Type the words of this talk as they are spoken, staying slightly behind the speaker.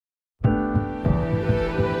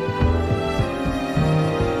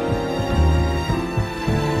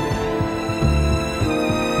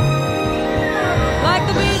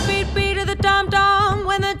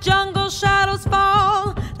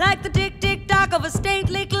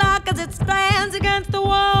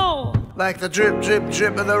like the drip, drip,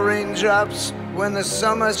 drip of the raindrops when the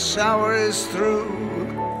summer shower is through.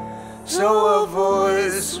 So a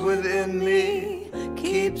voice within me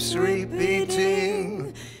keeps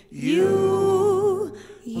repeating, you,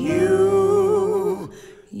 you,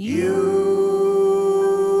 you,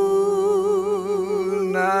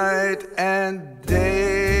 night and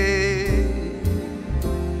day.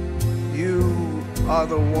 You are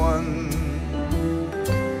the one,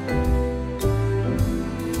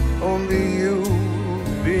 only you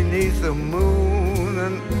beneath the moon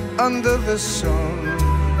and under the sun.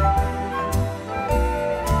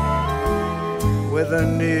 Whether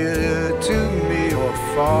near to me or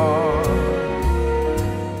far,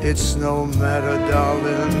 it's no matter,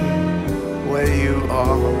 darling, where you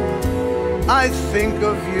are. I think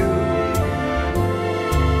of you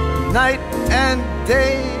night and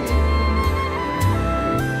day.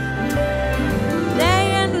 Day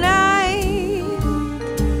and night.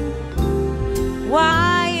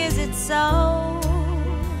 Why is it so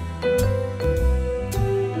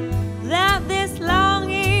that this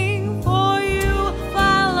longing for you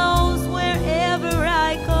follows wherever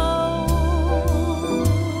I go?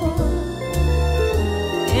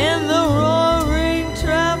 In the roaring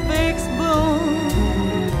traffic's boom,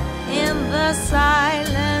 in the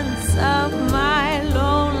silence of my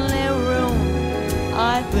lonely room,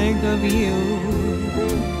 I think of you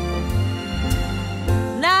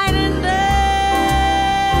night and day.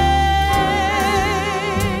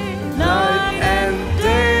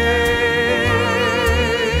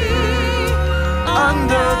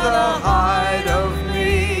 Under the hide of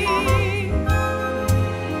me,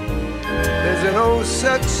 there's an oh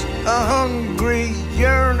such a hungry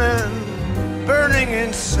yearning burning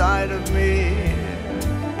inside of me,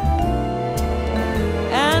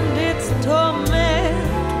 and its torment